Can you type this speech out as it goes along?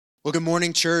Well, good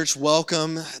morning, church.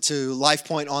 Welcome to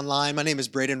LifePoint Online. My name is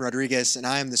Braden Rodriguez, and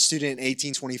I am the student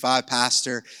 1825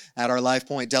 pastor at our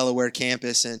LifePoint Delaware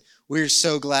campus. And we're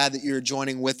so glad that you're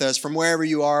joining with us from wherever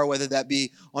you are, whether that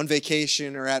be on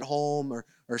vacation or at home or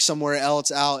somewhere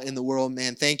else out in the world.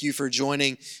 Man, thank you for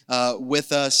joining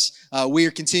with us. We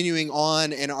are continuing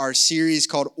on in our series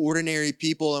called Ordinary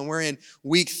People, and we're in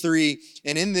week 3.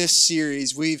 And in this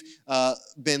series, we've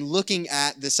been looking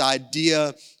at this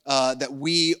idea that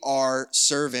we are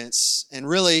servants. And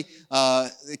really,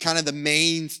 kind of the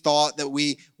main thought that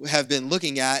we have been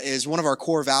looking at is one of our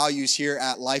core values here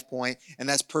at LifePoint, and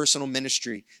that's personal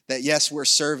ministry. That yes, we're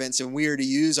servants, and we are to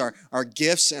use our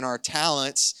gifts and our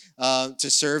talents to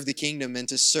serve the kingdom and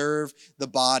to serve the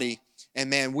body. And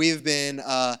man, we've been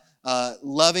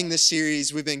loving this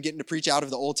series. We've been getting to preach out of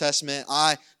the Old Testament.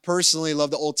 I personally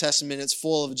love the Old Testament. It's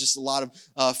full of just a lot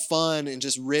of fun and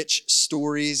just rich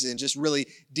stories and just really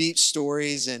deep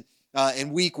stories. And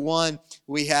in week 1,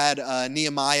 we had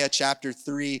Nehemiah chapter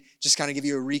 3, just kind of give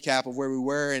you a recap of where we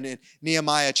were. And in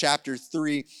Nehemiah chapter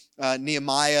 3,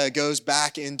 Nehemiah goes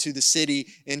back into the city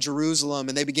in Jerusalem,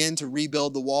 and they begin to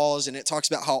rebuild the walls. And it talks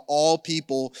about how all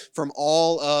people from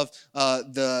all of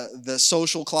the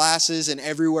social classes and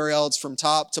everywhere else, from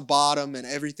top to bottom and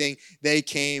everything, they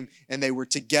came and they were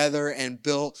together and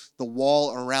built the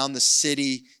wall around the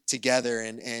city together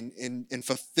and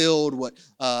fulfilled what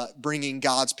bringing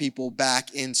God's people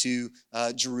back into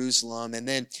Jerusalem. And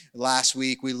then last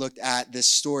week we looked at this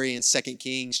story in 2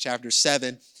 Kings chapter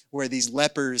 7, where these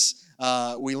lepers,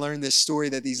 we learned this story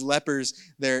that these lepers,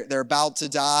 they're about to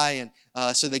die,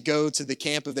 and so they go to the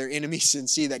camp of their enemies and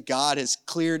see that God has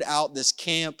cleared out this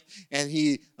camp, and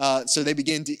so they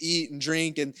begin to eat and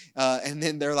drink, and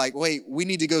then they're like, wait, we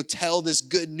need to go tell this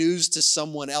good news to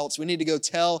someone else. We need to go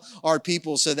tell our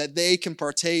people so that they can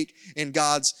partake in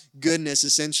God's goodness,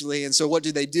 essentially. And so what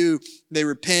do? They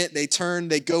repent, they turn,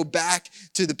 they go back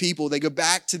to the people, they go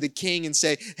back to the king and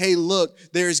say, hey, look,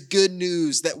 there's good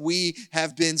news that we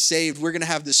have been saved. We're going to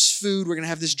have this food, we're going to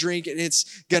have this drink, and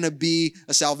it's going to be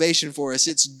a salvation for us.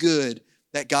 It's good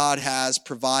that God has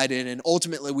provided. And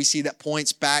ultimately, we see that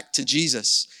points back to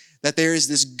Jesus, that there is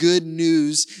this good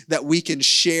news that we can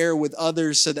share with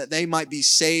others so that they might be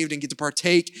saved and get to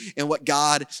partake in what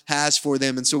God has for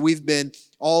them. And so we've been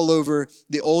all over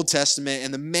the Old Testament.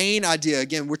 And the main idea,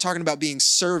 again, we're talking about being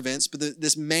servants, but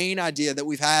this main idea that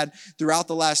we've had throughout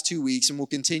the last 2 weeks, and we'll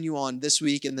continue on this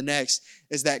week and the next,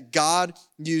 is that God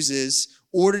uses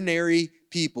ordinary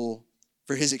people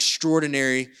for his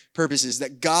extraordinary purposes.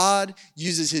 That God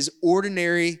uses his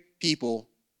ordinary people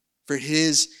for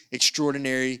his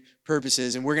extraordinary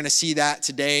purposes. And we're going to see that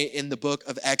today in the book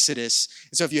of Exodus.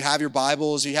 And so if you have your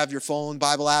Bibles, you have your phone,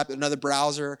 Bible app, another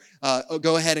browser,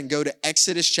 go ahead and go to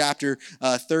Exodus chapter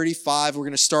 35. We're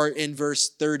going to start in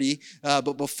verse 30.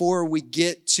 But before we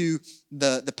get to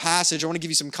the passage, I want to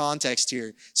give you some context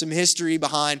here, some history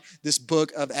behind this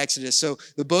book of Exodus. So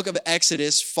the book of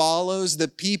Exodus follows the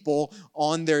people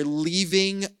on their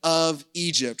leaving of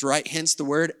Egypt, right? Hence the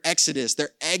word Exodus. They're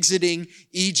exiting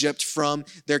Egypt from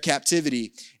their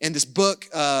captivity. And this book,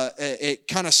 it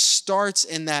kind of starts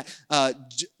in that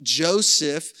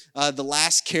Joseph, the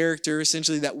last character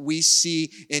essentially that we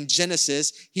see in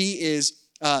Genesis, he is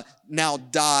now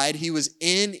died. He was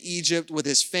in Egypt with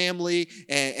his family,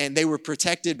 and they were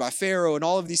protected by Pharaoh and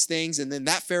all of these things. And then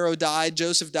that Pharaoh died,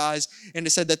 Joseph dies, and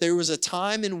it said that there was a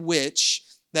time in which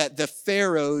that the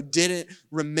Pharaoh didn't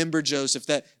remember Joseph,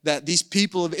 that these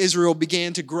people of Israel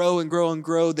began to grow and grow and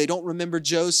grow. They don't remember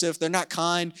Joseph. They're not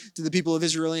kind to the people of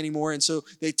Israel anymore. And so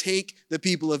they take the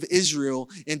people of Israel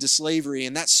into slavery.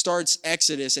 And that starts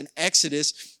Exodus. In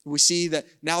Exodus, we see that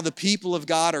now the people of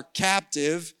God are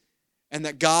captive, and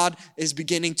that God is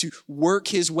beginning to work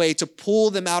his way to pull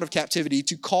them out of captivity,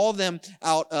 to call them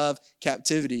out of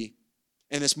captivity.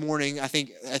 And this morning, I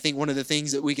think one of the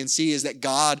things that we can see is that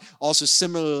God also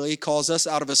similarly calls us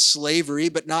out of a slavery,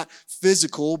 but not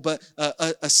physical, but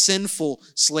a sinful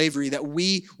slavery, that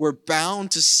we were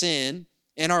bound to sin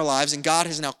in our lives, and God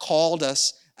has now called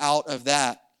us out of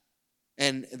that.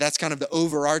 And that's kind of the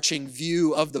overarching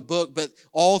view of the book. But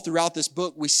all throughout this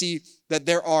book, we see that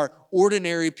there are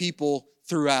ordinary people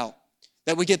throughout.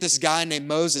 That we get this guy named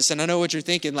Moses. And I know what you're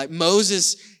thinking. Like,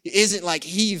 Moses isn't like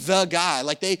the guy.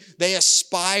 Like they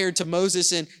aspired to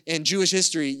Moses in Jewish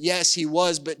history. Yes, he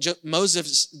was, but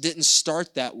Moses didn't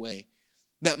start that way.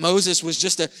 That Moses was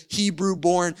just a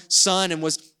Hebrew-born son and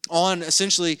was on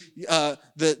essentially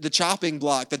the chopping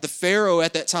block. That the Pharaoh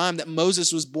at that time that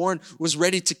Moses was born was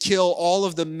ready to kill all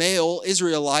of the male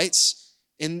Israelites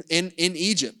in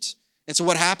Egypt. And so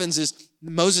what happens is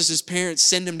Moses' parents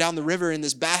send him down the river in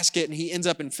this basket, and he ends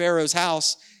up in Pharaoh's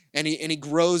house. and he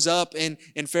grows up in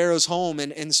Pharaoh's home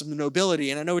and some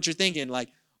nobility. And I know what you're thinking, like,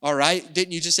 all right,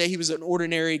 didn't you just say he was an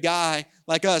ordinary guy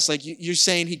like us? Like you're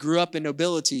saying he grew up in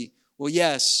nobility. Well,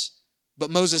 yes,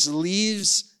 but Moses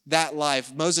leaves that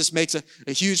life. Moses makes a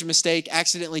huge mistake,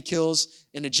 accidentally kills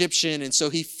an Egyptian, and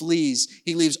so he flees.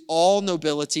 He leaves all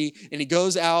nobility, and he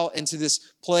goes out into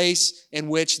this place in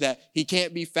which that he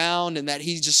can't be found, and that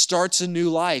he just starts a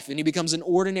new life, and he becomes an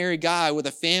ordinary guy with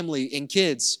a family and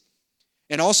kids.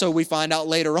 And also we find out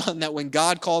later on that when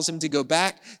God calls him to go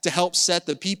back to help set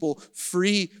the people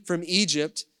free from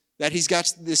Egypt, that he's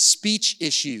got this speech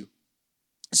issue.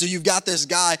 So you've got this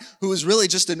guy who is really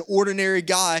just an ordinary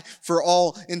guy for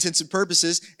all intents and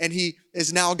purposes, and he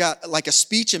has now got like a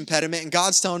speech impediment, and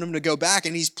God's telling him to go back,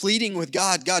 and he's pleading with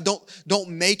God, God, don't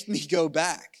make me go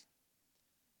back.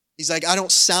 He's like, I don't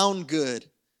sound good.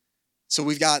 So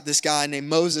we've got this guy named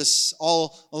Moses.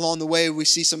 All along the way, we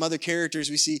see some other characters.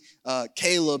 We see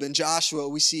Caleb and Joshua.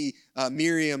 We see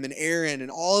Miriam and Aaron and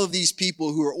all of these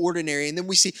people who are ordinary. And then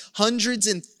we see hundreds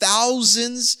and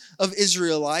thousands of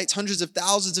Israelites,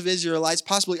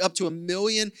 possibly up to 1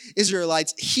 million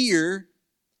Israelites here.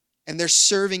 And they're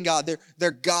serving God.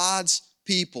 They're God's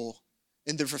people,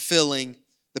 and they're fulfilling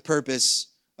the purpose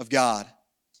of God.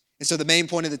 And so the main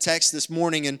point of the text this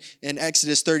morning in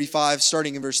Exodus 35,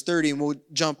 starting in verse 30, and we'll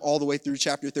jump all the way through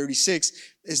chapter 36,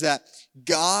 is that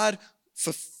God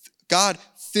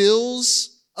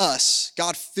fills us,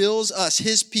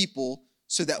 his people,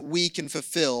 so that we can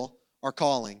fulfill our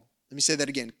calling. Let me say that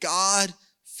again. God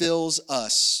fills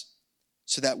us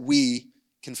so that we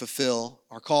can fulfill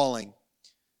our calling.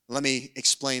 Let me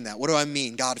explain that. What do I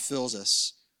mean, God fills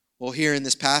us? Well, here in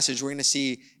this passage, we're going to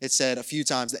see it said a few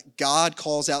times that God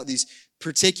calls out these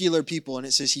particular people, and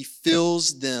it says he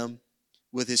fills them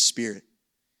with his Spirit.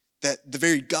 That the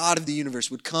very God of the universe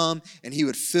would come and he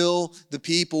would fill the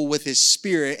people with his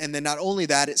Spirit. And then not only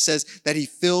that, it says that he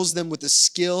fills them with the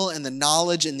skill and the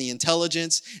knowledge and the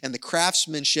intelligence and the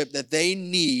craftsmanship that they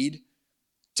need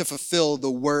to fulfill the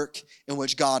work in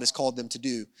which God has called them to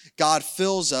do. God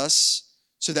fills us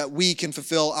so that we can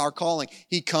fulfill our calling.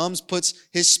 He comes, puts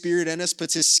his Spirit in us,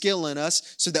 puts his skill in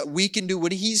us so that we can do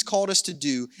what he's called us to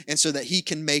do, and so that he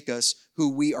can make us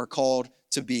who we are called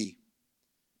to be.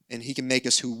 And he can make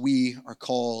us who we are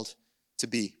called to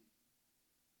be.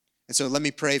 And so let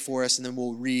me pray for us, and then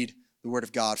we'll read the word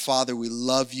of God. Father, we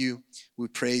love you, we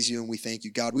praise you, and we thank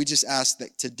you. God, we just ask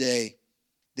that today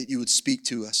that you would speak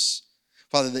to us.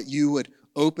 Father, that you would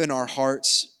open our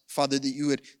hearts. Father, that you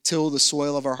would till the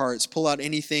soil of our hearts, pull out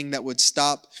anything that would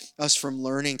stop us from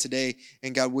learning today.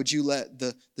 And God, would you let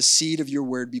the seed of your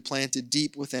word be planted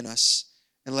deep within us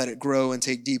and let it grow and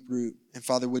take deep root. And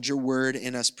Father, would your word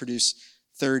in us produce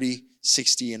 30,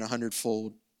 60, and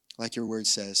 100-fold, like your word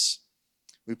says.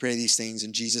 We pray these things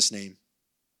in Jesus' name.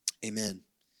 Amen.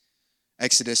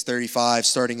 Exodus 35,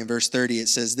 starting in verse 30, it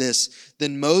says this,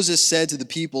 Then Moses said to the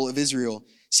people of Israel,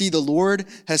 See, the Lord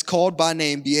has called by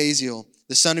name Beaziel,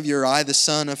 the son of Uri, the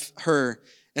son of Hur,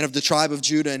 and of the tribe of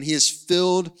Judah, and he has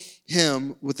filled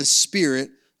him with the Spirit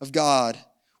of God,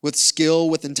 with skill,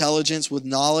 with intelligence, with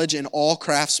knowledge, and all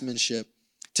craftsmanship,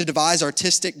 to devise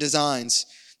artistic designs,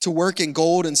 to work in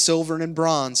gold and silver and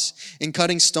bronze, in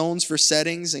cutting stones for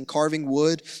settings and carving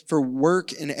wood, for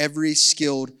work in every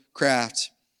skilled craft.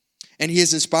 And he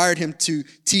has inspired him to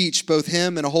teach both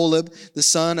him and Aholib, the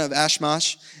son of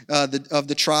Ashmash, of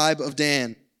the tribe of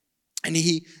Dan. And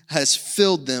he has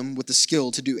filled them with the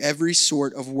skill to do every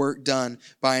sort of work done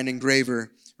by an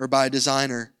engraver, or by a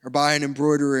designer, or by an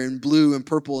embroiderer in blue and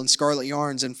purple and scarlet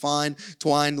yarns and fine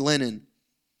twined linen,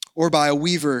 or by a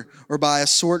weaver, or by a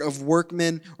sort of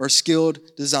workman or skilled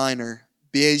designer.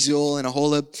 Beaziel and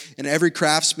Aholib, and every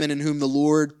craftsman in whom the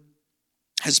Lord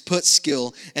has put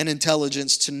skill and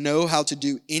intelligence to know how to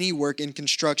do any work in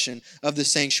construction of the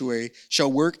sanctuary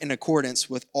shall work in accordance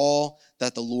with all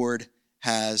that the Lord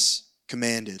has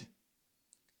commanded.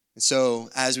 And so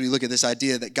as we look at this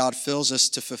idea that God fills us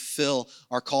to fulfill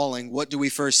our calling, what do we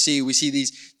first see? We see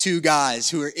these two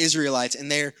guys who are Israelites,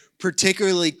 and they're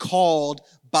particularly called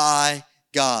by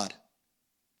God.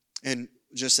 And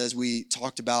just as we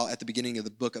talked about at the beginning of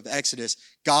the book of Exodus,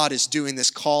 God is doing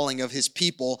this calling of his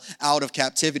people out of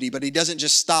captivity, but he doesn't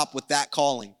just stop with that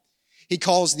calling. He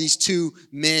calls these two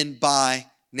men by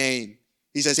name.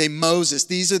 He says, hey, Moses,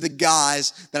 these are the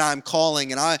guys that I'm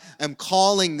calling, and I am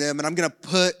calling them, and I'm going to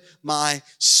put my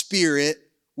Spirit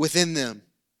within them.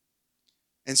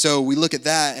 And so we look at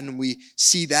that, and we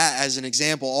see that as an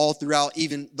example all throughout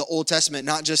even the Old Testament,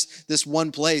 not just this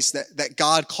one place that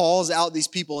God calls out these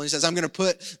people, and he says, I'm going to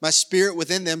put my Spirit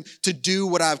within them to do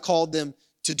what I've called them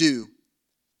to do.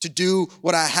 to do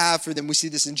what I have for them. We see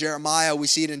this in Jeremiah. We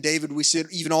see it in David. We see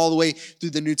it even all the way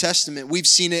through the New Testament. We've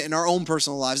seen it in our own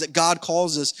personal lives that God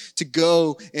calls us to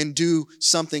go and do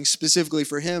something specifically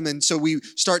for him. And so we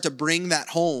start to bring that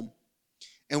home.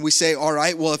 And we say, all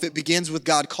right, well, if it begins with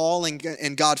God calling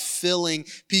and God filling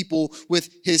people with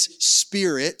his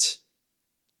Spirit,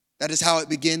 that is how it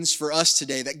begins for us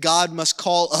today, that God must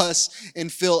call us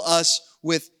and fill us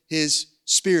with his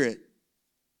Spirit.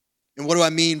 And what do I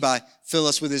mean by fill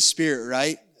us with his Spirit,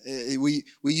 right? We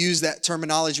use that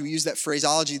terminology, we use that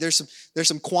phraseology. There's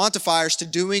some quantifiers to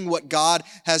doing what God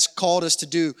has called us to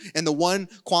do. And the one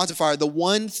quantifier, the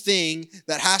one thing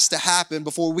that has to happen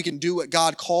before we can do what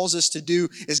God calls us to do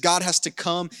is God has to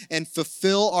come and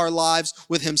fulfill our lives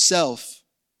with himself.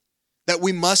 That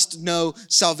we must know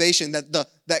salvation,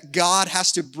 that God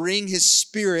has to bring his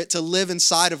Spirit to live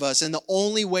inside of us. And the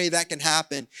only way that can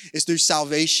happen is through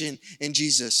salvation in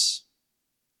Jesus.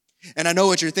 And I know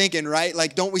what you're thinking, right?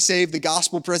 Like, don't we save the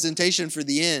gospel presentation for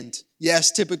the end?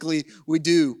 Yes, typically we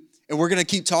do. And we're going to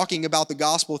keep talking about the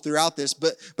gospel throughout this.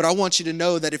 But I want you to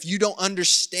know that if you don't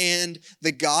understand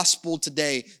the gospel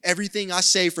today, everything I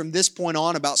say from this point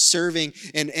on about serving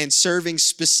and serving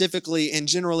specifically and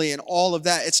generally and all of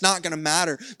that, it's not going to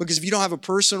matter. Because if you don't have a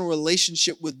personal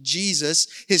relationship with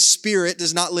Jesus, his Spirit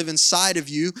does not live inside of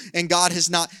you, and God has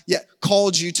not yet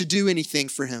called you to do anything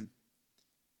for him.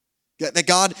 That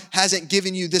God hasn't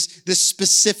given you this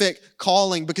specific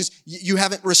calling because you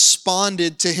haven't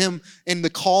responded to him in the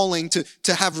calling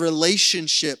to have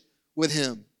relationship with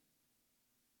him.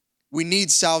 We need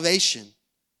salvation.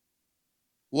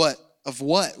 What? Of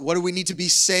what? What do we need to be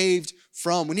saved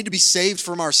from? We need to be saved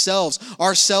from ourselves.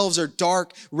 Ourselves are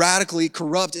dark, radically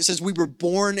corrupt. It says we were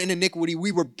born in iniquity.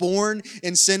 We were born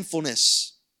in sinfulness.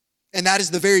 And that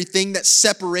is the very thing that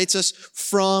separates us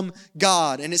from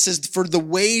God. And it says, for the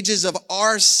wages of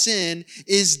our sin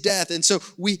is death. And so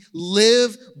we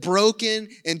live broken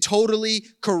and totally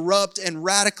corrupt and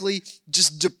radically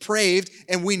just depraved.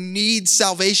 And we need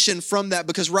salvation from that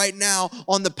because right now,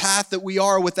 on the path that we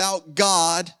are without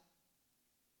God,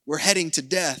 we're heading to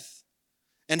death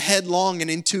and headlong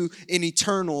and into an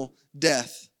eternal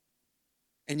death.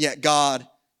 And yet God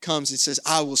comes and says,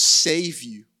 I will save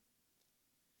you.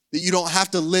 That you don't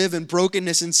have to live in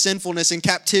brokenness and sinfulness and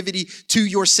captivity to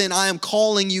your sin. I am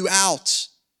calling you out.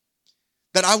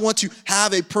 That I want to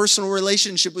have a personal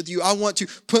relationship with you. I want to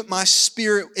put my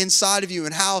Spirit inside of you.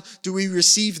 And how do we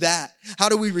receive that? How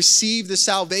do we receive the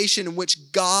salvation in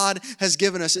which God has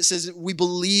given us? It says we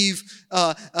believe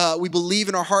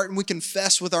in our heart and we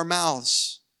confess with our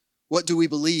mouths. What do we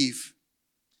believe?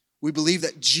 We believe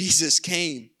that Jesus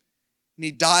came and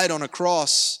he died on a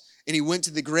cross. And he went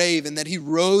to the grave and that he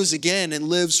rose again and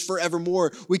lives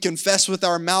forevermore. We confess with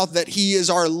our mouth that he is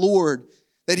our Lord,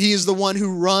 that he is the one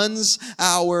who runs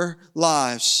our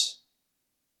lives.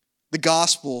 The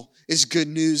gospel is good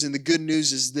news, and the good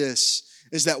news is this,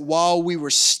 is that while we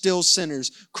were still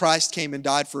sinners, Christ came and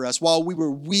died for us. While we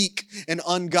were weak and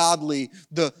ungodly,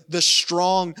 the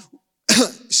strong,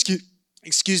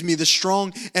 the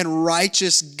strong and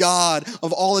righteous God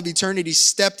of all of eternity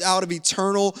stepped out of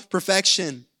eternal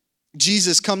perfection.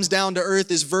 Jesus comes down to earth,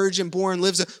 is virgin born,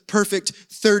 lives a perfect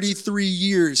 33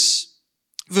 years,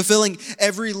 fulfilling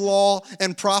every law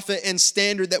and prophet and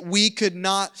standard that we could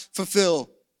not fulfill.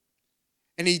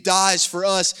 And he dies for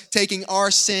us, taking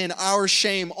our sin, our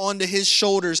shame onto his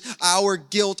shoulders, our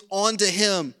guilt onto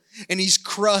him. And he's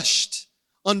crushed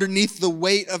underneath the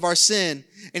weight of our sin.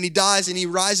 And he dies and he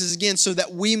rises again so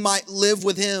that we might live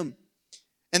with him.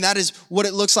 And that is what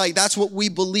it looks like. That's what we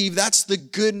believe. That's the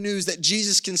good news that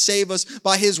Jesus can save us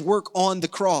by his work on the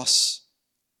cross.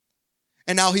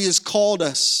 And now he has called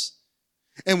us.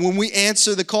 And when we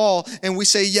answer the call and we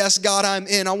say, yes, God, I'm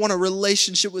in. I want a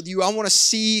relationship with you. I want to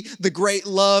see the great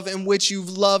love in which you've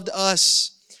loved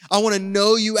us. I want to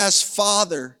know you as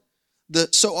Father.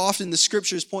 So often the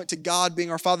scriptures point to God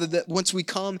being our Father, that once we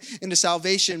come into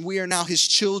salvation, we are now his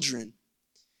children.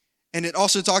 And it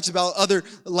also talks about other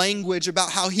language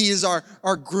about how he is our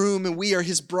groom and we are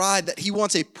his bride, that he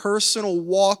wants a personal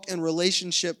walk and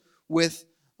relationship with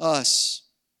us.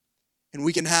 And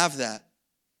we can have that.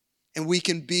 And we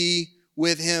can be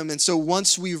with him. And so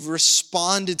once we've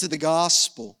responded to the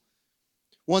gospel,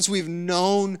 once we've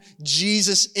known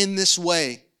Jesus in this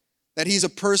way, that he's a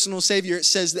personal Savior, it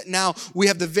says that now we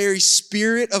have the very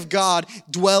Spirit of God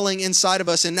dwelling inside of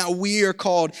us. And now we are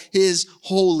called his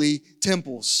holy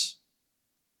temples.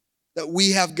 That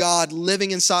we have God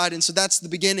living inside. And so that's the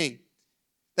beginning.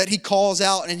 that he calls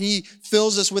out and he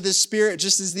fills us with his Spirit,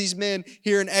 just as these men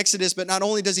here in Exodus. But not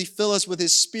only does he fill us with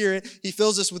his Spirit, he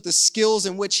fills us with the skills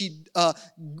in which he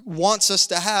wants us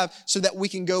to have so that we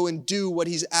can go and do what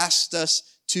he's asked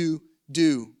us to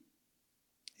do.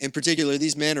 In particular,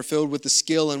 these men are filled with the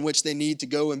skill in which they need to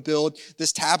go and build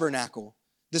this tabernacle,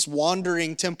 this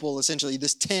wandering temple, essentially,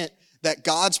 this tent that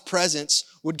God's presence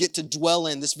would get to dwell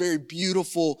in, this very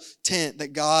beautiful tent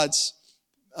that God's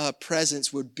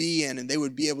presence would be in, and they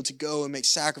would be able to go and make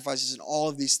sacrifices and all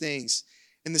of these things.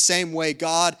 In the same way,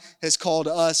 God has called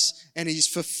us and he's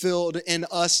fulfilled in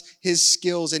us his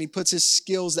skills, and he puts his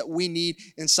skills that we need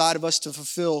inside of us to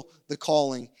fulfill the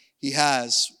calling he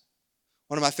has.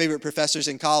 One of my favorite professors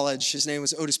in college, his name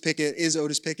was Otis Pickett.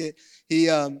 He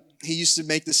used to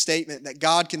make the statement that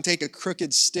God can take a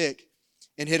crooked stick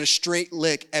and hit a straight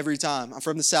lick every time. I'm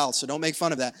from the South, so don't make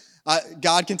fun of that.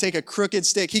 God can take a crooked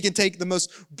stick. He can take the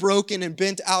most broken and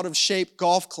bent out of shape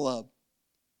golf club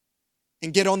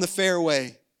and get on the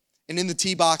fairway and in the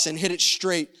tee box and hit it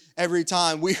straight every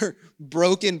time. We are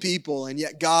broken people, and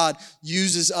yet God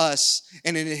uses us,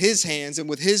 and in his hands and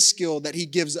with his skill that he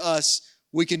gives us,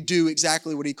 we can do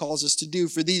exactly what he calls us to do.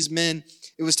 For these men,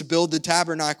 it was to build the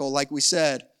tabernacle, like we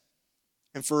said.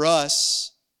 And for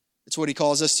us, it's what he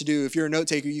calls us to do. If you're a note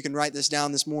taker, you can write this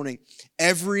down this morning.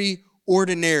 Every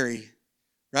ordinary,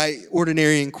 right?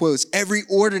 Ordinary in quotes. Every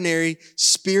ordinary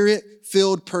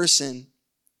Spirit-filled person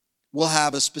will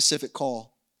have a specific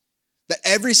call. That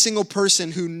every single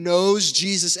person who knows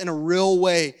Jesus in a real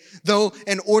way, though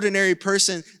an ordinary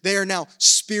person, they are now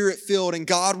Spirit-filled, and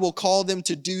God will call them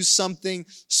to do something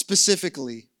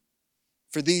specifically.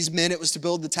 For these men, it was to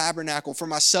build the tabernacle. For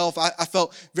myself, I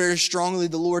felt very strongly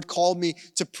the Lord called me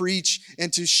to preach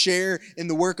and to share in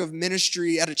the work of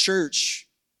ministry at a church.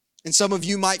 And some of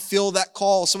you might feel that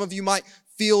call. Some of you might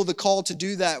feel the call to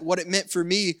do that. What it meant for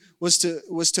me was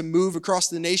to move across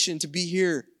the nation, to be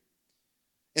here.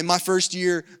 In my first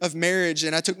year of marriage,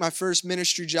 and I took my first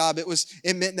ministry job,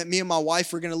 it meant that me and my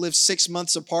wife were going to live 6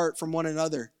 months apart from one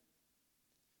another.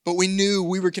 But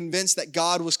we were convinced that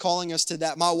God was calling us to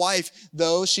that. My wife,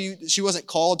 though, she wasn't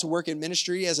called to work in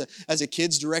ministry as a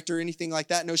kids director or anything like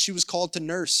that. No, she was called to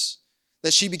nurse.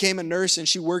 That she became a nurse and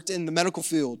she worked in the medical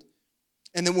field.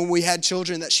 And then when we had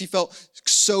children, that she felt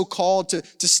so called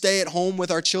to stay at home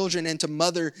with our children and to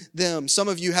mother them. Some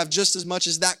of you have just as much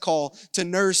as that call to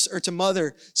nurse or to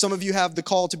mother. Some of you have the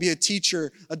call to be a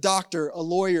teacher, a doctor, a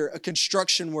lawyer, a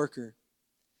construction worker.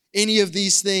 Any of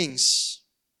these things.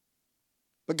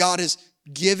 But God has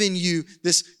given you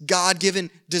this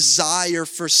God-given desire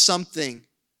for something.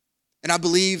 And I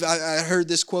believe, I heard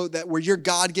this quote, that where your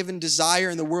God-given desire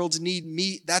and the world's need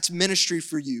meet, that's ministry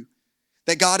for you.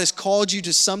 That God has called you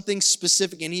to something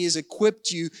specific and he has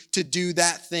equipped you to do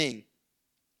that thing.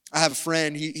 I have a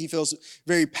friend, he feels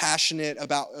very passionate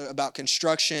about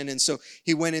construction, and so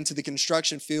he went into the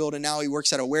construction field, and now he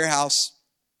works at a warehouse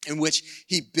in which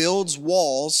he builds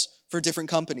walls for different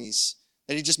companies.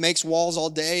 That he just makes walls all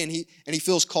day, and he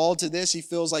feels called to this. He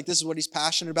feels like this is what he's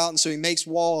passionate about, and so he makes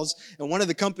walls. And one of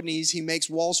the companies he makes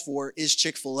walls for is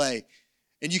Chick-fil-A.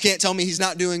 And you can't tell me he's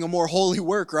not doing a more holy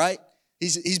work, right?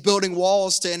 He's building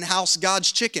walls to in-house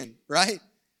God's chicken, right?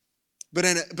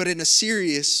 But in a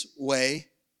serious way,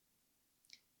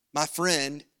 my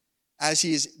friend, as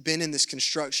he has been in this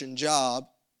construction job,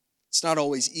 it's not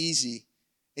always easy,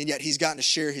 and yet he's gotten to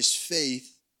share his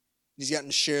faith. He's gotten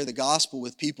to share the gospel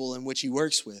with people in which he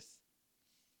works with.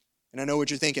 And I know what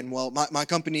you're thinking. Well, my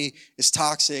company is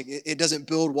toxic. It doesn't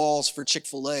build walls for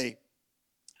Chick-fil-A.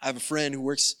 I have a friend who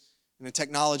works in a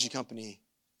technology company,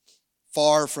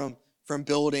 far from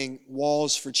building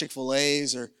walls for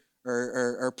Chick-fil-A's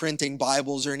or printing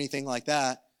Bibles or anything like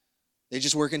that. They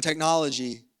just work in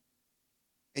technology.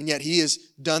 And yet he has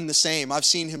done the same. I've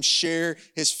seen him share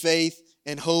his faith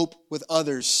and hope with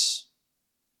others.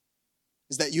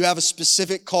 Is that you have a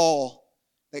specific call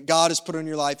that God has put on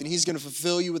your life, and he's going to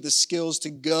fulfill you with the skills to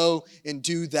go and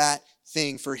do that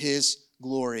thing for his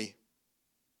glory.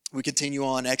 We continue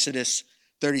on, Exodus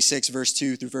 36, verse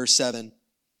 2 through verse 7.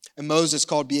 And Moses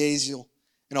called Bezalel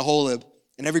and Aholiab,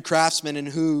 and every craftsman in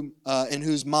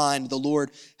whose mind the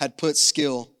Lord had put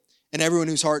skill, and everyone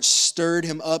whose heart stirred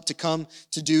him up to come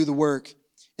to do the work.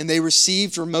 And they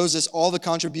received from Moses all the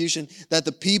contribution that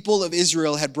the people of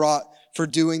Israel had brought for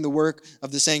doing the work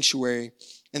of the sanctuary.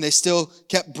 And they still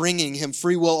kept bringing him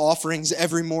free will offerings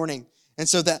every morning. And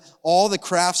so that all the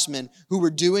craftsmen who were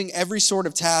doing every sort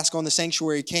of task on the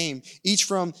sanctuary came, each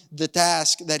from the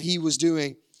task that he was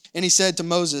doing. And he said to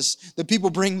Moses, the people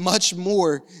bring much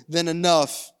more than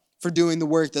enough for doing the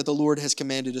work that the Lord has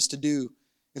commanded us to do.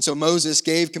 And so Moses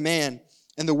gave command,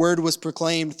 and the word was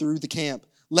proclaimed through the camp.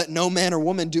 let no man or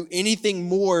woman do anything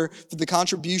more for the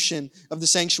contribution of the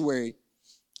sanctuary.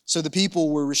 So the people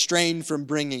were restrained from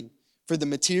bringing, for the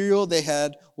material they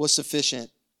had was sufficient,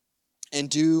 and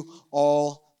do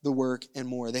all the work and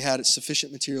more. They had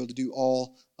sufficient material to do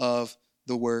all of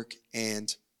the work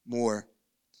and more.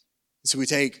 So we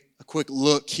take a quick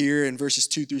look here in verses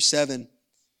 2 through 7,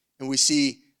 and we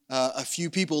see a few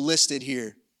people listed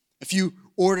here, a few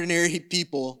ordinary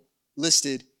people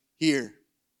listed here.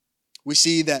 We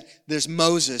see that there's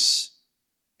Moses,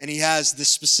 and he has this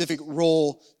specific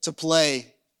role to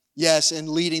play. Yes,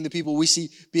 in leading the people. We see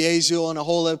Beaziel and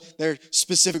Aholiab, their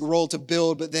specific role to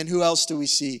build, but then who else do we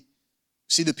see? We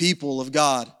see the people of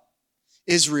God,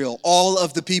 Israel, all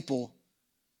of the people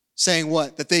saying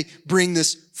what? That they bring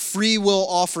this free will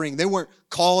offering. They weren't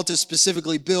called to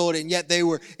specifically build, and yet they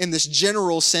were, in this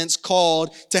general sense,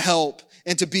 called to help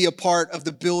and to be a part of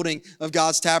the building of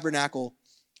God's tabernacle.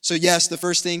 So yes, the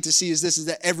first thing to see is this, is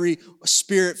that every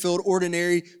spirit-filled,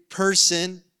 ordinary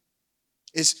person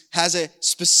has a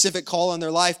specific call in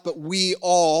their life, but we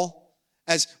all,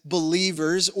 as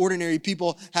believers, ordinary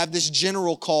people, have this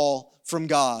general call from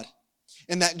God.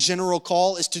 And that general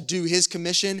call is to do His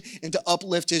commission and to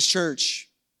uplift His church.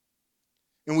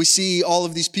 And we see all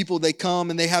of these people, they come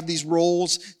and they have these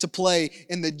roles to play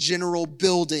in the general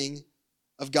building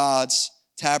of God's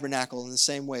tabernacle. In the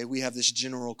same way, we have this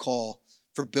general call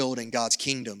for building God's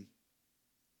kingdom.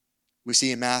 We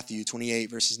see in Matthew 28,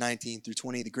 verses 19 through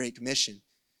 20, the Great Commission.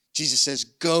 Jesus says,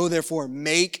 go therefore,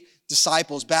 make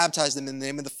disciples, baptize them in the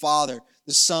name of the Father,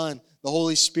 the Son, the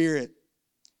Holy Spirit.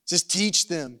 It says, teach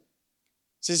them.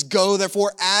 It says, go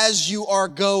therefore, as you are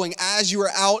going, as you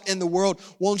are out in the world,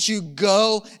 won't you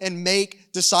go and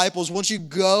make disciples? Won't you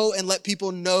go and let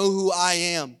people know who I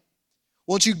am?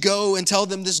 Won't you go and tell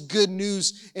them this good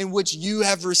news in which you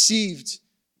have received?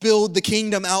 Build the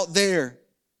kingdom out there.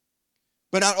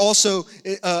 But also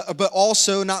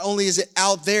not only is it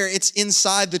out there, it's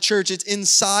inside the church. It's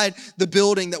inside the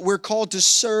building that we're called to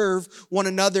serve one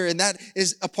another. And that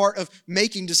is a part of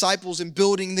making disciples and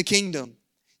building the kingdom.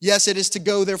 Yes, it is to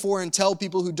go, therefore, and tell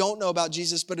people who don't know about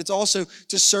Jesus, but it's also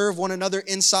to serve one another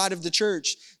inside of the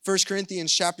church. 1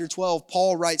 Corinthians chapter 12,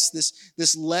 Paul writes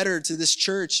this letter to this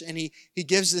church, and he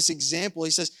gives this example.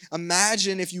 He says,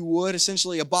 imagine, if you would,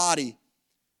 essentially a body,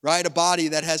 right? A body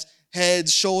that has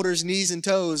heads, shoulders, knees, and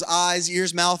toes, eyes,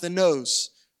 ears, mouth, and nose.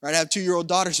 Right? I have 2-year-old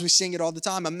daughters. We sing it all the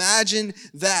time. Imagine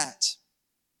that.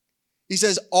 He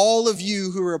says, all of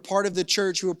you who are a part of the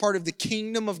church, who are part of the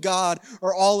kingdom of God,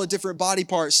 are all a different body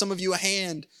part. Some of you a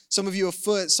hand, some of you a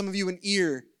foot, some of you an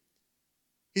ear.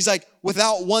 He's like,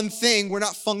 without one thing, we're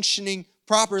not functioning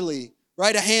properly.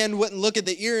 Right? A hand wouldn't look at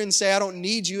the ear and say, I don't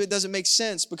need you. It doesn't make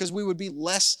sense, because we would be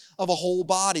less of a whole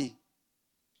body.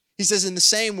 He says, in the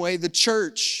same way, the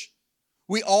church,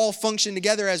 we all function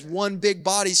together as one big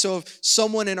body. So if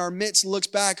someone in our midst looks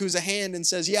back who's a hand and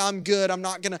says, yeah, I'm good, I'm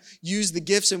not going to use the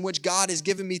gifts in which God has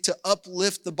given me to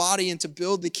uplift the body and to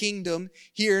build the kingdom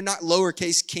here, not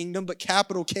lowercase kingdom, but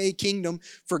capital K kingdom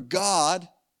for God,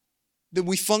 then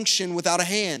we function without a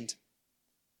hand.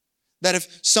 That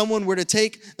if someone were to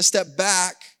take a step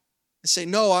back and say,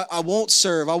 no, I won't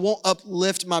serve, I won't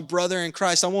uplift my brother in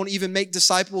Christ, I won't even make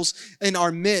disciples in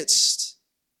our midst,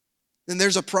 then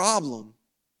there's a problem.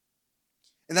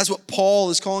 And that's what Paul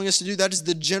is calling us to do. That is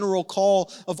the general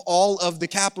call of all of the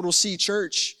capital C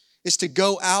church, is to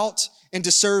go out and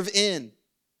to serve in.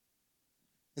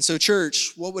 And so,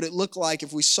 church, what would it look like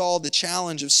if we saw the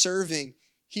challenge of serving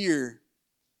here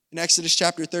in Exodus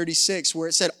chapter 36, where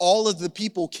it said all of the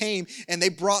people came and they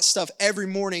brought stuff every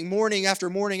morning, morning after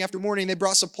morning after morning. They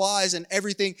brought supplies and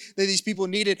everything that these people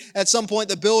needed. At some point,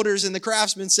 the builders and the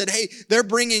craftsmen said, hey, they're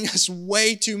bringing us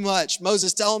way too much.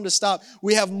 Moses, tell them to stop.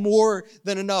 We have more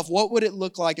than enough. What would it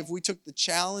look like if we took the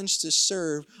challenge to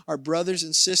serve our brothers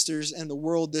and sisters in the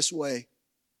world this way?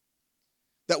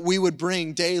 That we would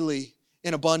bring daily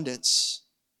in abundance.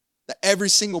 That every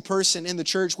single person in the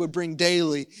church would bring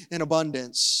daily in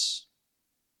abundance.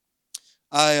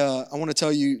 I want to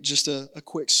tell you just a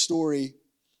quick story.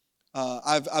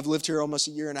 I've lived here almost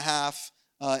a year and a half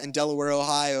in Delaware,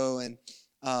 Ohio, and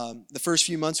the first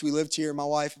few months we lived here, my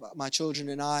wife, my children,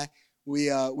 and I, we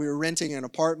were renting an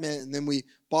apartment, and then we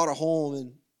bought a home.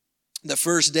 And the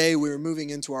first day we were moving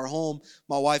into our home,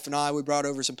 my wife and I, we brought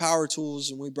over some power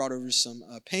tools and we brought over some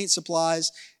paint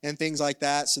supplies and things like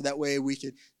that, so that way we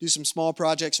could do some small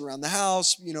projects around the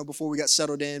house, before we got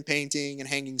settled in, painting and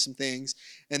hanging some things.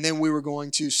 And then we were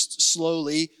going to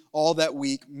slowly, all that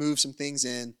week, move some things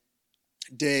in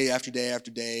day after day after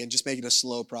day and just make it a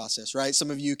slow process, right? Some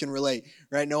of you can relate,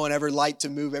 right? No one ever liked to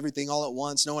move everything all at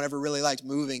once. No one ever really liked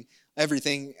moving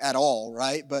everything at all,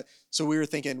 right? But so we were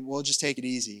thinking, we'll just take it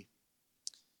easy.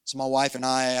 So my wife and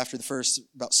I, after the first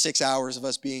about 6 hours of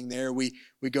us being there, we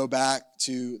go back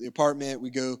to the apartment, we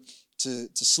go to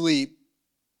sleep,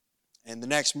 and the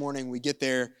next morning we get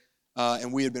there,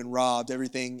 and we had been robbed.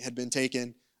 Everything had been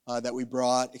taken that we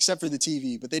brought, except for the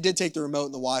TV. But they did take the remote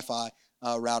and the Wi-Fi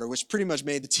router, which pretty much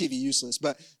made the TV useless.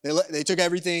 But they took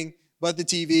everything but the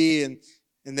TV,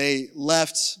 and they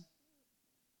left.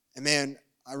 And man,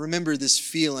 I remember this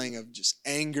feeling of just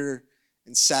anger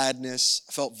and sadness.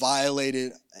 I felt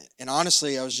violated, and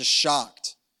honestly, I was just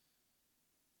shocked.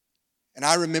 And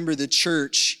I remember the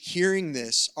church hearing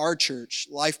this, our church,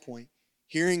 Life Point,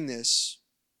 hearing this,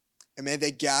 and man,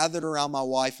 they gathered around my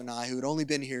wife and I, who had only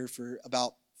been here for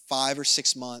about 5 or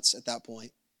 6 months at that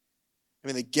point. I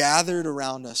mean, they gathered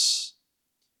around us,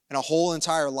 and a whole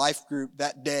entire life group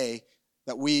that day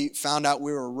that we found out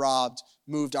we were robbed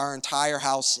moved our entire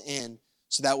house in,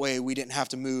 so that way we didn't have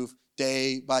to move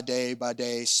day by day by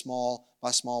day, small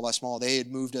by small by small. They had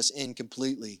moved us in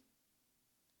completely.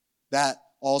 That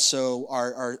also,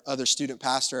 our other student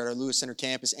pastor at our Lewis Center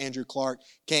campus, Andrew Clark,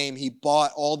 came. He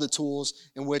bought all the tools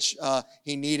in which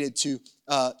he needed to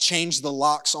change the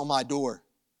locks on my door.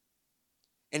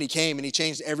 And he came and he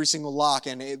changed every single lock,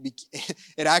 and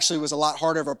it actually was a lot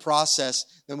harder of a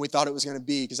process than we thought it was going to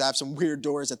be, because I have some weird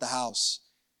doors at the house.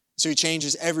 So he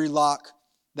changes every lock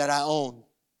that I own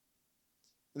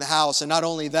in the house. And not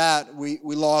only that, we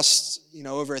lost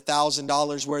over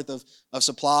 $1,000 worth of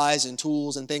supplies and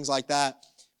tools and things like that.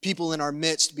 People in our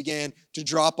midst began to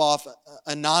drop off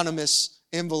anonymous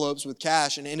envelopes with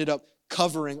cash and ended up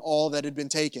covering all that had been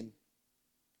taken.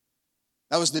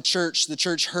 That was the church. The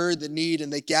church heard the need,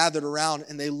 and they gathered around,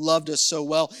 and they loved us so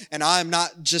well. And I am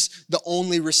not just the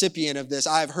only recipient of this.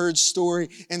 I have heard story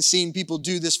and seen people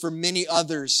do this for many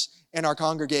others in our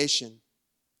congregation.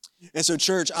 And so,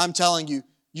 church, I'm telling you,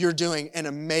 you're doing an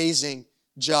amazing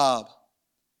job.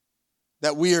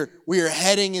 That we are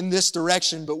heading in this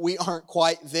direction, but we aren't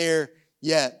quite there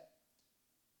yet.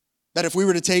 That if we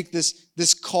were to take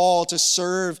this call to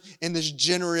serve in this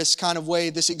generous kind of way,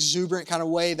 this exuberant kind of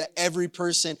way, that every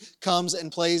person comes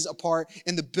and plays a part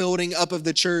in the building up of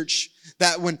the church,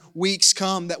 that when weeks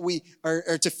come that we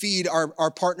are to feed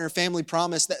our partner Family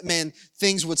Promise, that man,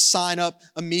 things would sign up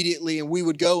immediately and we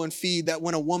would go and feed. That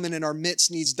when a woman in our midst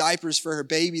needs diapers for her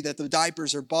baby, that the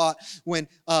diapers are bought. When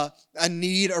a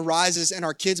need arises in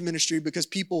our kids ministry because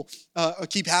people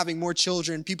keep having more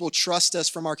children, people trust us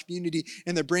from our community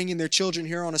and they're bringing their children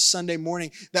here on a Sunday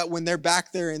morning, that when they're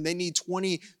back there and they need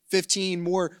 15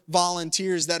 more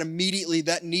volunteers, that immediately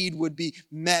that need would be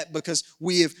met, because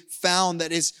we have found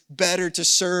that it's better to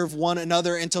serve one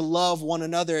another and to love one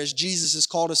another as Jesus has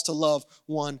called us to love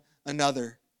one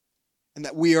another. And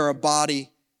that we are a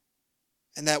body,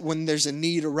 and that when there's a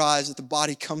need arise, that the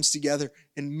body comes together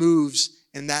and moves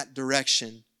in that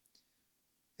direction.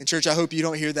 And church, I hope you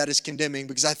don't hear that as condemning,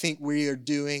 because I think we are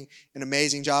doing an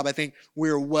amazing job. I think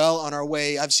we're well on our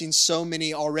way. I've seen so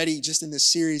many already just in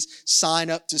this series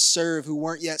sign up to serve who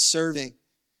weren't yet serving.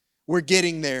 We're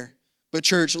getting there. But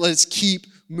church, let's keep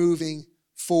moving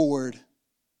forward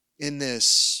in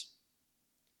this.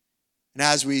 And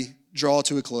as we draw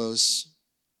to a close,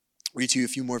 read to you a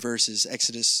few more verses.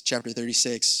 Exodus chapter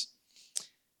 36.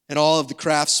 And all of the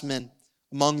craftsmen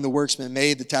among the workmen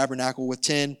made the tabernacle with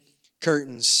 10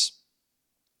 curtains,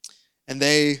 and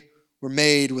they were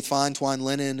made with fine twined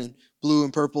linen and blue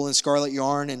and purple and scarlet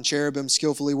yarn and cherubim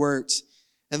skillfully worked.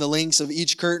 And the length of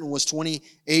each curtain was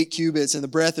 28 cubits, and the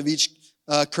breadth of each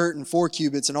curtain 4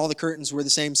 cubits, and all the curtains were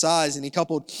the same size. And he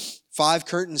coupled 5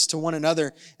 curtains to one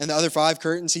another, and the other 5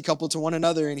 curtains he coupled to one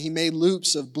another, and he made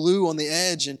loops of blue on the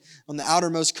edge and on the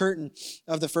outermost curtain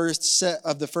of the first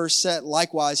set.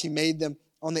 Likewise, he made them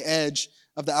on the edge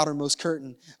of the outermost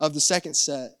curtain of the second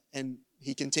set. And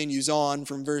he continues on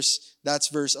from verse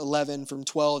 11, from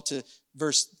 12 to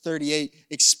verse 38,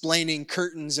 explaining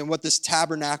curtains and what this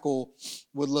tabernacle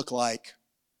would look like.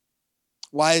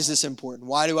 Why is this important?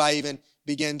 Why do I even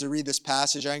begin to read this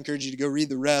passage? I encourage you to go read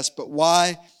the rest, but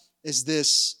why is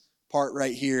this part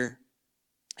right here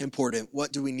important?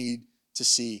 What do we need to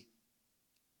see?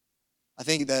 I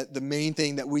think that the main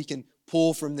thing that we can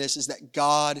pull from this is that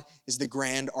God is the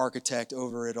grand architect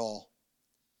over it all.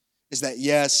 Is that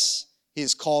yes, he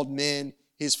has called men,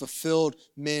 he has fulfilled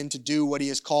men to do what he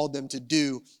has called them to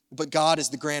do, but God is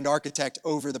the grand architect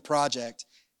over the project.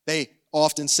 They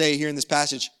often say here in this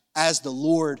passage, as the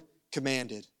Lord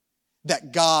commanded.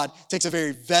 That God takes a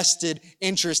very vested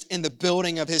interest in the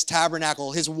building of his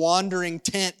tabernacle, his wandering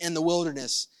tent in the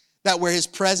wilderness. that where his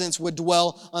presence would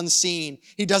dwell unseen.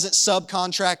 He doesn't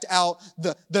subcontract out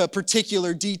the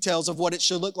particular details of what it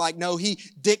should look like. No, he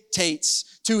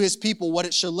dictates to his people what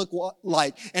it should look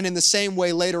like. And in the same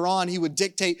way, later on, he would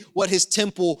dictate what his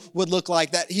temple would look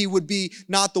like, that he would be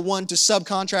not the one to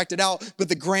subcontract it out, but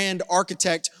the grand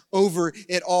architect over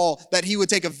it all, that he would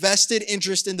take a vested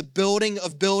interest in the building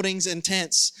of buildings and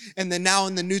tents. And then now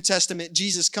in the New Testament,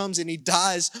 Jesus comes and he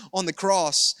dies on the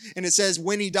cross. And it says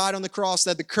when he died on the cross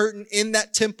that the curtain in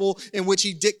that temple in which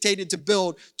he dictated to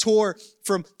build tore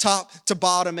from top to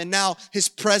bottom. And now his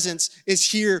presence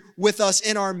is here with us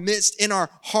in our midst, in our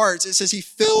hearts. It says he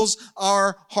fills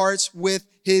our hearts with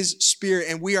his spirit,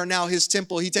 and we are now his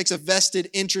temple. He takes a vested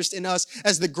interest in us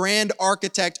as the grand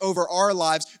architect over our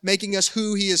lives, making us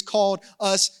who he has called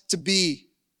us to be.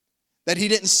 That he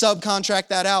didn't subcontract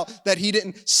that out, that he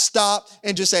didn't stop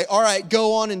and just say, all right,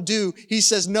 go on and do. He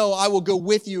says, no, I will go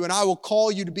with you and I will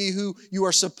call you to be who you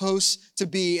are supposed to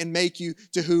be and make you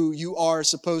to who you are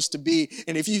supposed to be.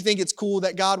 And if you think it's cool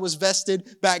that God was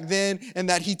vested back then and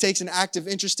that he takes an active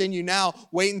interest in you now,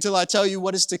 wait until I tell you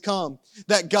what is to come.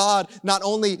 That God not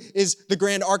only is the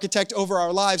grand architect over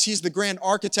our lives, he's the grand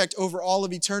architect over all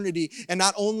of eternity. And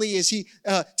not only is he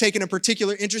taken a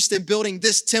particular interest in building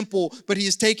this temple, but he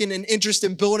has taken an interest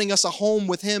in building us a home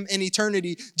with him in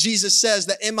eternity. Jesus says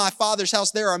that in my Father's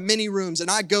house there are many rooms, and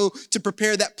I go to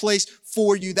prepare that place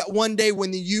for you, that one day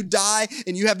when you die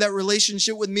and you have that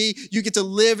relationship with me, you get to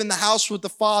live in the house with the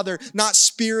Father, not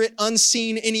spirit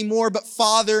unseen anymore, but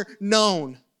Father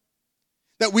known.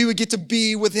 That we would get to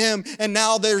be with him. And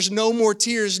now there's no more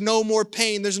tears, no more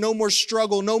pain. There's no more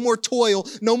struggle, no more toil,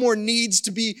 no more needs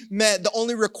to be met. The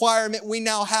only requirement we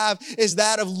now have is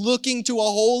that of looking to a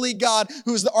holy God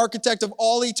who is the architect of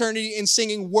all eternity and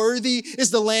singing, worthy is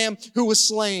the Lamb who was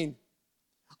slain.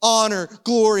 Honor,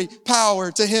 glory,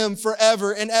 power to him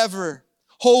forever and ever.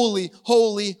 Holy,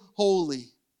 holy, holy.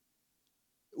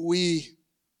 We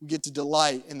get to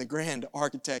delight in the grand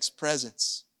architect's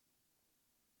presence.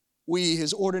 We,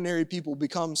 his ordinary people,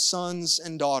 become sons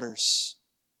and daughters,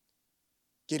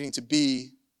 getting to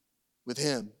be with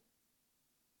him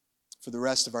for the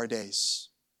rest of our days.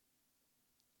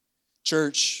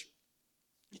 Church,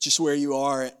 just where you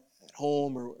are at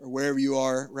home or wherever you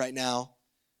are right now,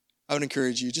 I would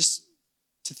encourage you just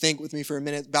to think with me for a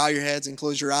minute, bow your heads and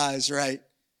close your eyes, right?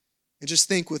 And just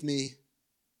think with me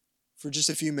for just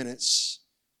a few minutes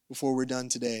before we're done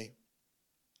today.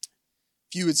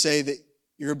 If you would say that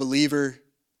you're a believer,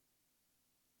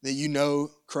 that you know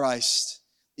Christ,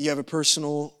 that you have a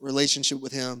personal relationship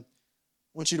with him,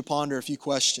 I want you to ponder a few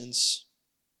questions.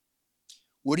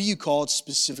 What are you called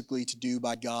specifically to do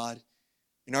by God?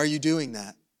 And are you doing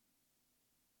that?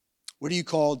 What are you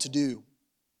called to do?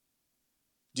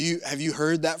 Have you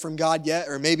heard that from God yet?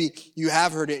 Or maybe you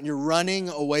have heard it and you're running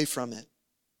away from it.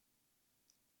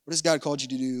 What has God called you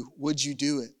to do? Would you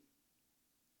do it?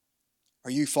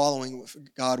 Are you following what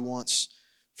God wants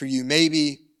for you?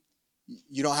 Maybe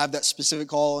you don't have that specific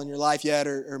call in your life yet,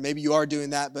 or maybe you are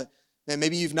doing that, but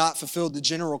maybe you've not fulfilled the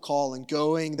general call and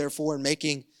going, therefore, and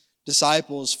making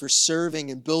disciples, for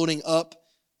serving and building up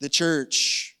the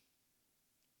church.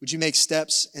 Would you make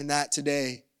steps in that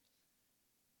today?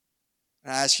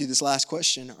 And I ask you this last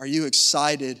question. Are you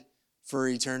excited for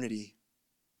eternity?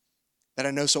 That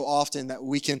I know so often that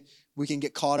we can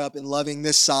get caught up in loving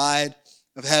this side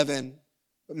of heaven.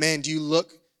 But man, do you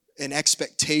look in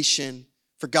expectation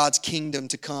for God's kingdom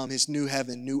to come, his new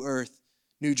heaven, new earth,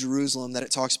 new Jerusalem that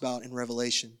it talks about in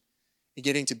Revelation, and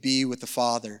getting to be with the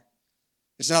Father?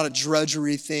 It's not a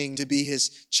drudgery thing to be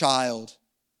his child.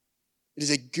 It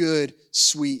is a good,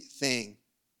 sweet thing.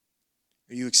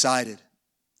 Are you excited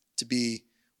to be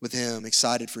with him,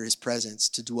 excited for his presence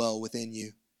to dwell within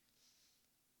you?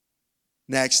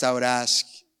 Next, I would ask,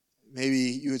 maybe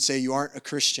you would say you aren't a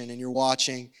Christian and you're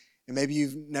watching, and maybe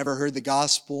you've never heard the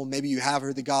gospel. Maybe you have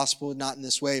heard the gospel, not in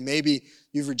this way. Maybe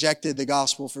you've rejected the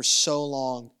gospel for so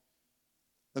long.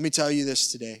 Let me tell you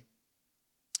this today,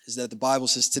 is that the Bible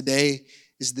says today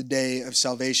is the day of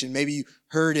salvation. Maybe you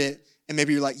heard it, and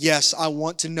maybe you're like, yes, I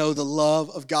want to know the love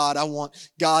of God. I want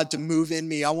God to move in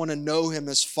me. I want to know him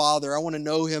as Father. I want to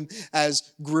know him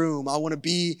as groom. I want to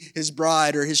be his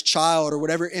bride or his child or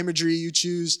whatever imagery you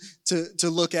choose to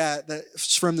look at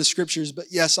that's from the scriptures. But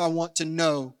yes, I want to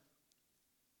know.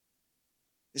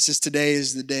 It says today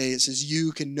is the day. It says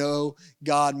you can know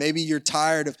God. Maybe you're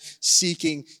tired of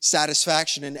seeking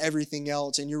satisfaction in everything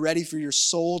else, and you're ready for your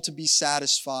soul to be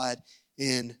satisfied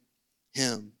in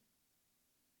him.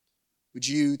 Would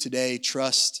you today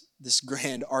trust this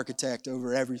grand architect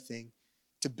over everything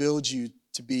to build you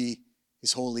to be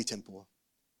his holy temple?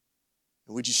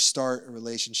 And would you start a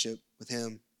relationship with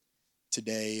him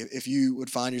today. If you would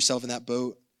find yourself in that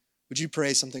boat, would you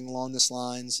pray something along this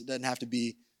lines? It doesn't have to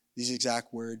be these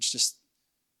exact words, just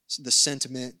the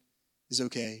sentiment is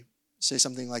okay. Say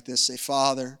something like this. Say,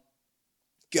 Father,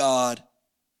 God,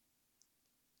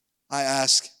 I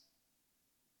ask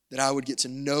that I would get to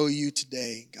know you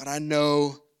today. God, I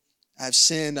know I've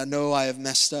sinned. I know I have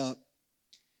messed up.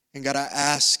 And God, I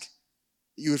ask that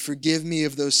you would forgive me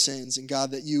of those sins. And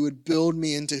God, that you would build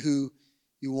me into who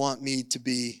you want me to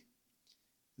be.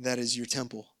 That is your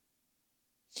temple.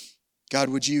 God,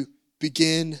 would you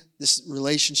begin this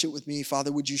relationship with me?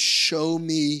 Father, would you show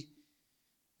me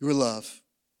your love?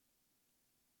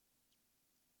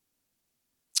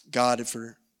 God,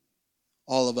 for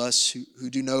all of us who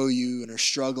do know you and are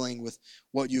struggling with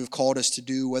what you have called us to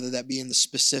do, whether that be in the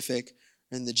specific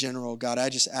or in the general, God, I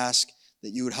just ask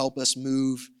that you would help us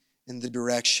move in the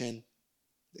direction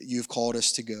that you have called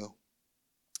us to go.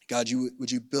 God,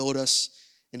 would you build us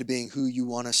into being who you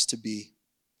want us to be?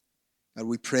 God,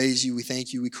 we praise you, we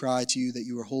thank you, we cry to you that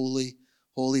you are holy,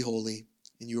 holy, holy,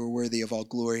 and you are worthy of all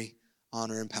glory,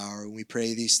 honor, and power. And we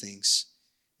pray these things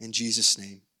in Jesus'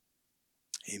 name.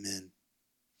 Amen.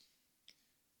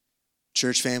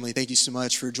 Church family, thank you so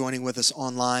much for joining with us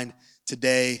online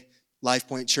today.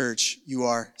 LifePoint Church, you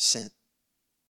are sent.